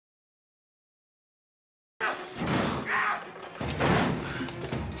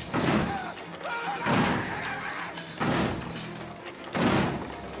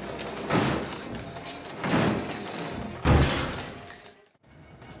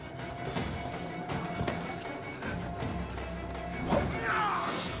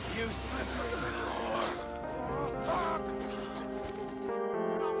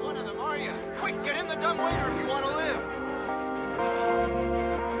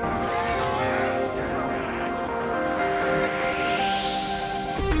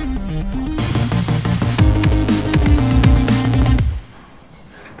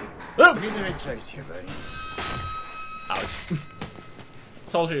face here, buddy. Ouch.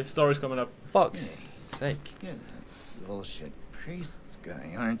 Told you, story's coming up. Fuck's sake. You're that bullshit priest's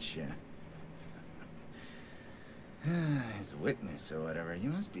guy, aren't you? His witness or whatever. You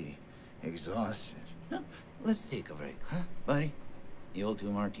must be exhausted. Well, let's take a break, huh, buddy? The old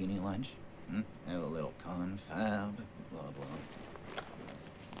 2-martini lunch? Have a little confab, blah, blah.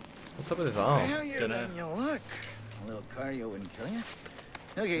 What's up with his arm? Well, you're letting you look. A little cardio wouldn't kill you.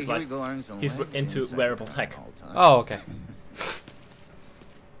 Okay, He's here like- we go, arms and he's legs into inside wearable the tech. all time. Oh, okay.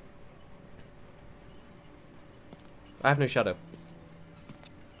 I have no shadow.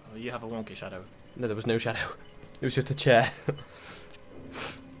 Oh, you have a wonky shadow. No, there was no shadow. It was just a chair.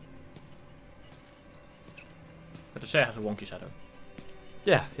 But the chair has a wonky shadow.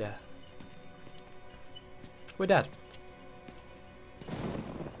 Yeah, yeah. We're dead.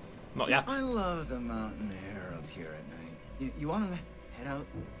 Not yet. I love the mountain air up here at night. You want to head out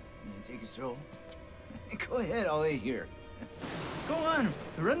and take a stroll? Go ahead, I'll wait here. Go on,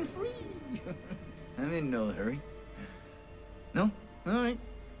 run free. I'm in no hurry. No? All right.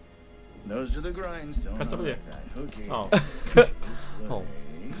 Those are the grindstones. Press W. Like that. Okay. Oh. This Oh. way.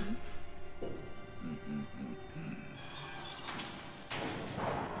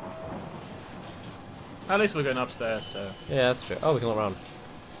 At least we're going upstairs, so. Yeah, that's true. Oh, we can look around.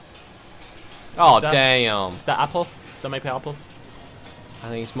 Oh, that- damn. Is that apple? Is that maybe apple? I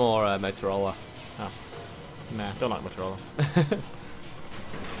think it's more Motorola. Oh. Nah, don't like Motorola.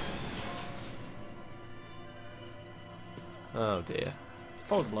 Oh, dear.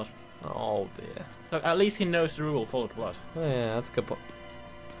 Follow the blood. Oh, dear. Look, at least he knows the rule, follow the blood. Oh, yeah, that's a good point.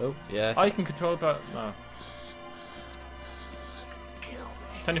 Oh, yeah. Oh, you can control it, but no.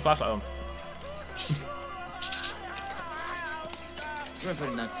 Turn your flashlight on. You're not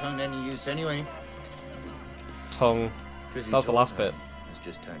putting that tongue to any use anyway. Tongue. Drizzy That was the told last her. bit. It's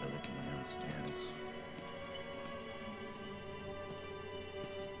just tired of looking downstairs.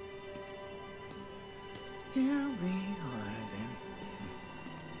 Here we are then.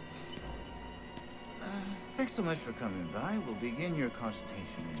 Thanks so much for coming by. We'll begin your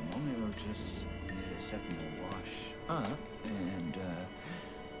consultation in a moment. We'll just need a second to wash up and,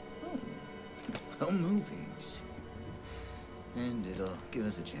 movies. And it'll give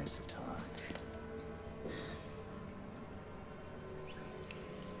us a chance to talk.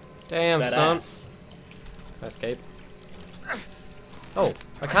 Damn, son. Badass. Escape. Oh,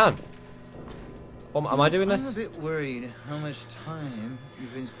 I can. Am I doing I'm this? a bit worried how much time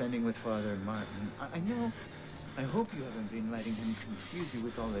you've been spending with Father Martin. I know. I hope you haven't been letting him confuse you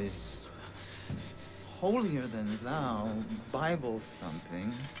with all this holier than thou Bible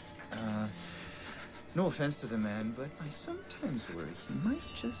thumping. No offense to the man, but I sometimes worry he might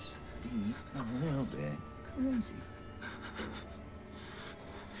just be a little bit crazy.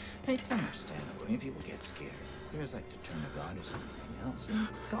 It's understandable. I mean, people get scared. There's like to turn to God as anything else. And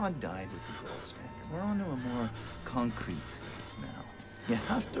God died with the gold standard. We're on to a more concrete faith now. You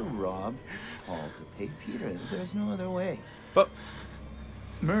have to rob Paul to pay Peter. There's no other way. But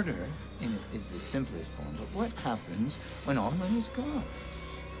Murder is the simplest form, but what happens when all money's gone?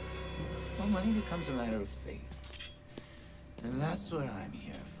 Well, money becomes a matter of faith. And that's what I'm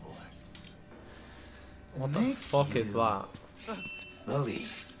here for. what the Make fuck is you that?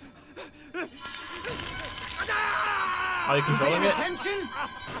 Believe. Are you controlling it? Attention!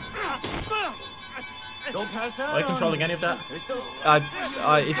 Don't pass out. Are you controlling any of that? There's so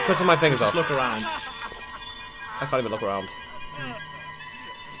It's cutting my fingers Just off. look around. I can't even look around.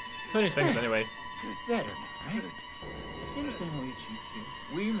 Turn his fingers anyway. better, right? You understand how we achieved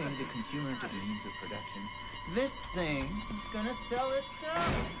here? We made the consumer into the means of production. This thing is gonna sell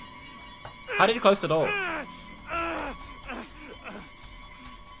itself. How did you close the door?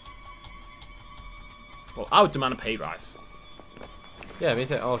 Well, I would demand a pay rise. Yeah, me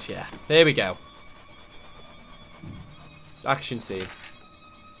too. Oh, yeah. There we go. Action scene.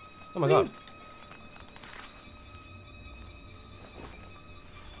 Oh my god.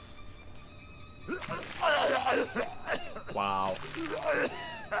 Wow.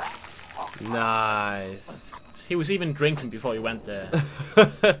 Nice. He was even drinking before he went there.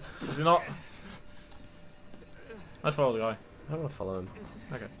 Was he not? Let's follow the guy. I don't want to follow him.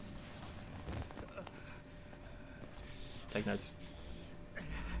 Okay. Take notes.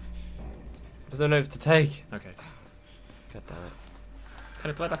 There's no notes to take. Okay. God damn it.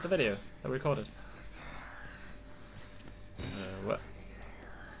 Can I play back the video that we recorded? What?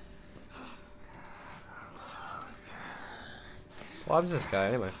 What happens to this guy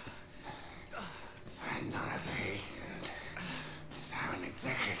anyway? I'm not a patient. I'm an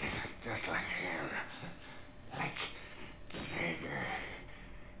executive, just like him. Like the Savior.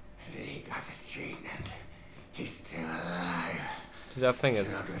 It he got the gene and he's still alive. Does he have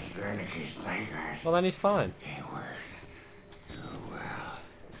fingers? Killed with Wernicke's nightmares. Well, then he's fine. He worked too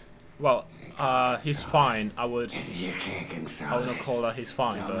well. Well, he's fine. I would You can't console not it. call that he's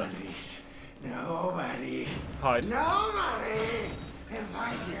fine, but Nobody. hide. Nobody! If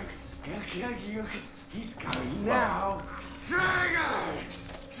I do, he'll kill you. He's coming now. Trigger!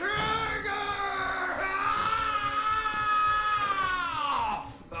 Trigger!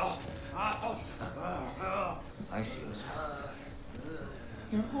 I see what's happening.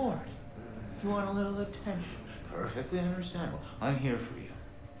 You're bored. You want a little attention. Perfectly understandable. I'm here for you.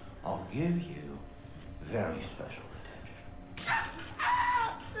 I'll give you very special attention.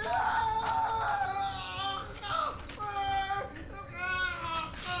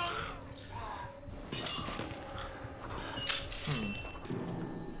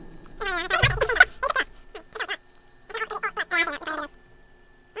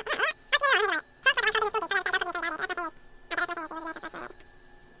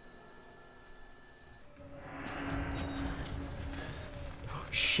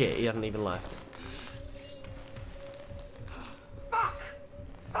 Shit, he hadn't even left. Fuck,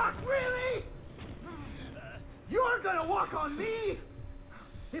 really? You're gonna walk on me?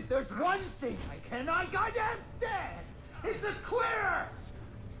 If there's one thing I cannot goddamn stand, it's a quitter!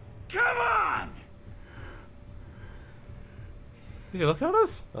 Come on! Is he looking at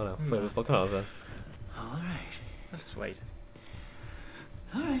us? Oh no, so he was looking at us then. All right. Let's wait.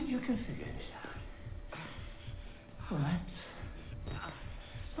 All right, you can figure this out. Let's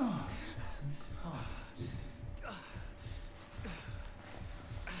solve some problems.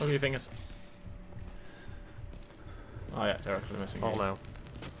 Look at your fingers. Oh yeah, they're actually missing. Oh no.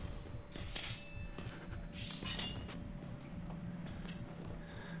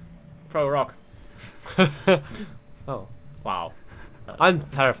 Throw a rock. Oh. Wow. I'm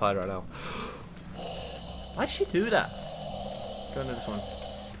terrified right now. Why'd she do that? Go into this one.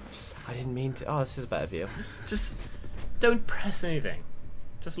 I didn't mean to. Oh, this is a better view. Just don't press anything.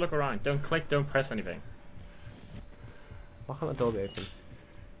 Just look around. Don't click, don't press anything. Why can't the door be open?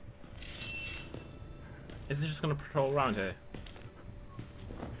 Is it just gonna patrol around here?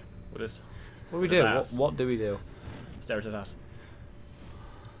 With this What do we With his do? ass. What do we do? stare at his ass.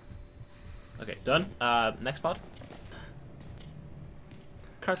 Okay, done. Next part.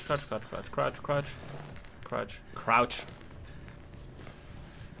 Crouch, crouch, crouch, crouch, crouch, crouch. Crouch. Crouch.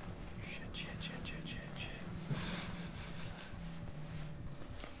 Shit, shit, shit, shit, shit, shit.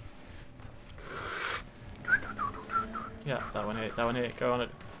 Yeah, that one hit, that one hit, go on it.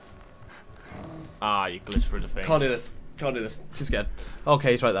 Ah, you glitched through the thing. Can't do this. Can't do this. Too scared.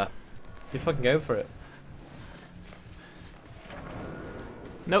 Okay, he's right there. You fucking go for it.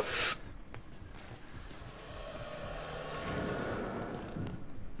 Nope.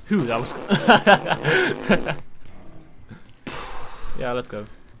 Whew, that was... Yeah, let's go.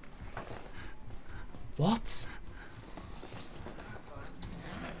 What?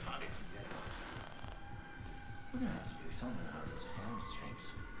 We're gonna have to do something about those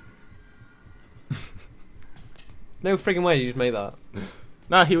hamstrings. No friggin' way you just made that.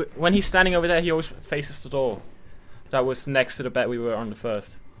 No, when he's standing over there, he always faces the door. That was next to the bed we were on the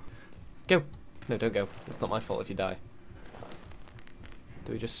first. Go. No, don't go. It's not my fault if you die.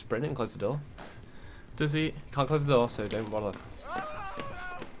 Do we just sprint and close the door? Does he? You can't close the door, so don't bother.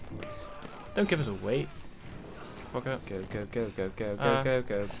 Don't give us a wait. Fucker. Go, go, go, go, go, go, go,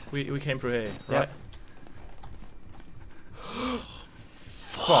 go. We came through here, Yep. right?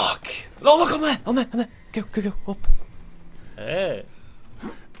 Fuck! Oh, look on there! On there! On there! Go, go, go! Up! Hey.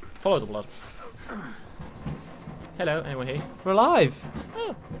 Follow the blood. Hello, anyone here? We're alive!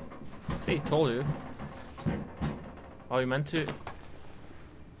 Oh. See, told you. Are we meant to?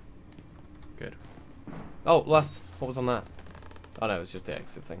 Good. Oh, left. What was on that? Oh no, it's just the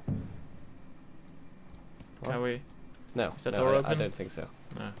exit thing. What? Can we? No, Is that no, door I open? don't think so.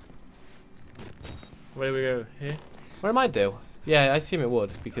 No. Where do we go? Here? What it might do? Yeah, I assume it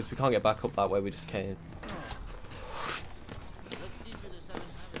would, because we can't get back up that way, we just came.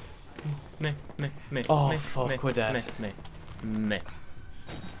 Me, me, me. Oh, me, fuck, me, we're dead. Me, me, me.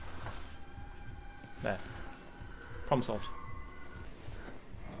 There. Problem solved.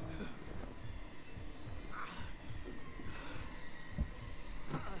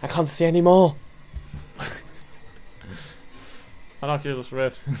 I can't see anymore! I like Oculus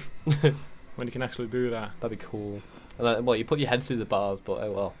Rift. When you can actually do that. That'd be cool. And then, well, you put your head through the bars, but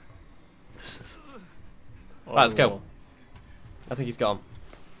oh well. Oh, Right, let's go. well. I think he's gone.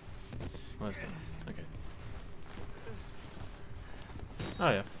 Where's that? Okay. Oh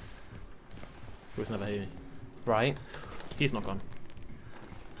yeah. He was never here. Right. He's not gone.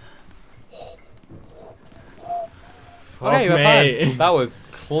 Fuck Okay, me. we're fine. That was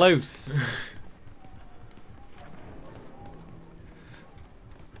close.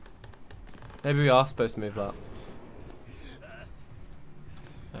 Maybe we are supposed to move that.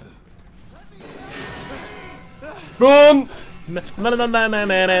 Run! Come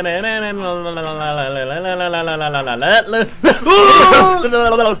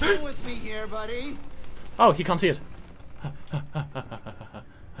with me here, buddy. Oh, he can't see it.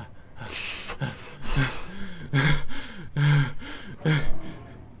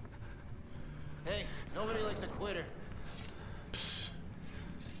 Hey, nobody likes a quitter.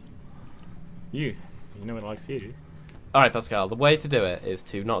 You know what likes you. Alright, Pascal, the way to do it is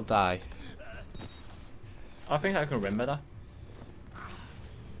to not die. I think I can remember that.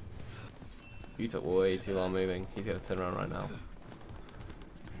 You took way too long moving. He's gonna turn around right now.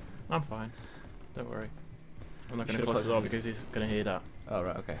 I'm fine. Don't worry. I'm not going to Should've close closed the door it. because he's going to hear that. Oh,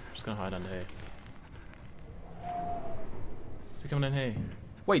 right, okay. I'm just going to hide under here. Is he coming in here?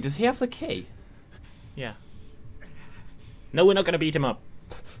 Wait, does he have the key? Yeah. No, we're not going to beat him up.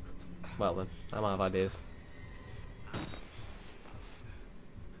 Well then, I'm out of ideas.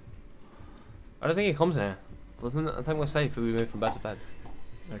 I don't think he comes in here. I think we're safe if we move from bed to bed.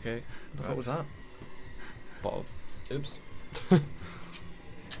 Okay. What the fuck was that? Bottle. Oops.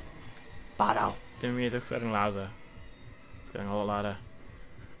 Bottle. The music's getting louder. It's getting a lot louder.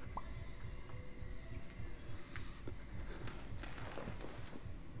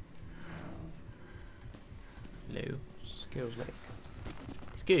 Hello. Excuse me.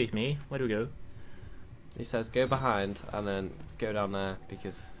 Excuse me, where do we go? He says go behind and then go down there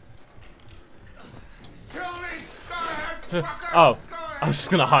because... Kill me! Go ahead, fucker! Oh, Go ahead. I was just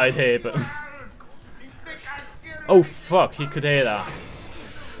gonna hide here, but... You think I'm scared of Oh you? fuck, he could hear that.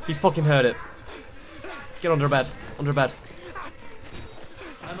 He's fucking heard it. Get under bed. Under bed.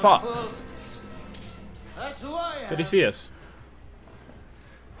 I'm Fuck. up close. That's who I am. Did he see us?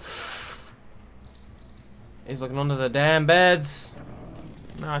 He's looking under the damn beds.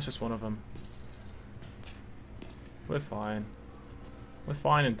 Nah, it's just one of them. We're fine. We're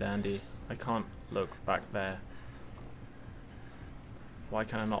fine and dandy. I can't look back there. Why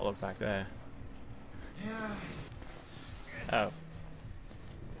can I not look back there? Oh.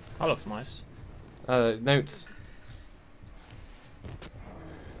 That looks nice. Notes.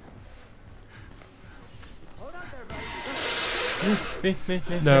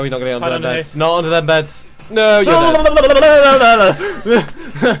 No, you're not gonna get under Hide them under beds. Not under them beds. No, you're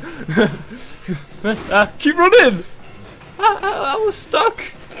dead. Keep running! I was stuck.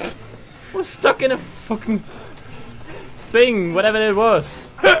 I was stuck in a fucking thing, whatever it was.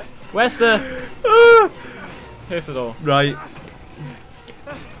 Where's the... Here's the door. Right.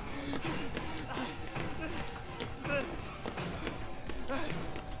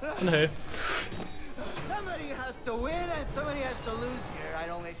 In here. Somebody has to win and somebody has to lose here. I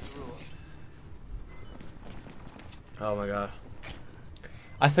don't make the rules. Oh my god.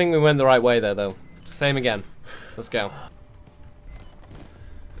 I think we went the right way there, though. Same again. Let's go.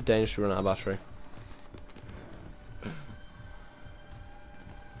 But dangerous to run out of battery.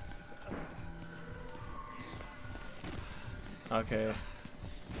 Okay.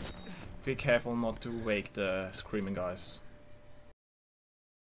 Be careful not to wake the screaming guys.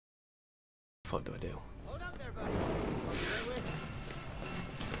 What the fuck do I do? Hold up there, buddy.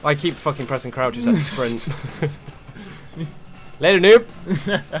 I keep fucking pressing crouches at sprint. Later, noob.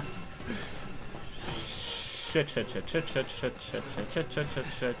 Shit, shit, shit, shit, shit, shit, shit, shit, shit, shit, shit,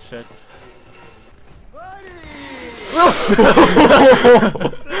 shit, shit.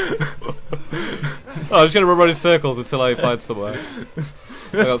 Oh, I'm just gonna run in circles until I find somewhere.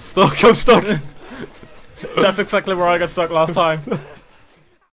 I got stuck. I'm stuck. That's exactly where I got stuck last time.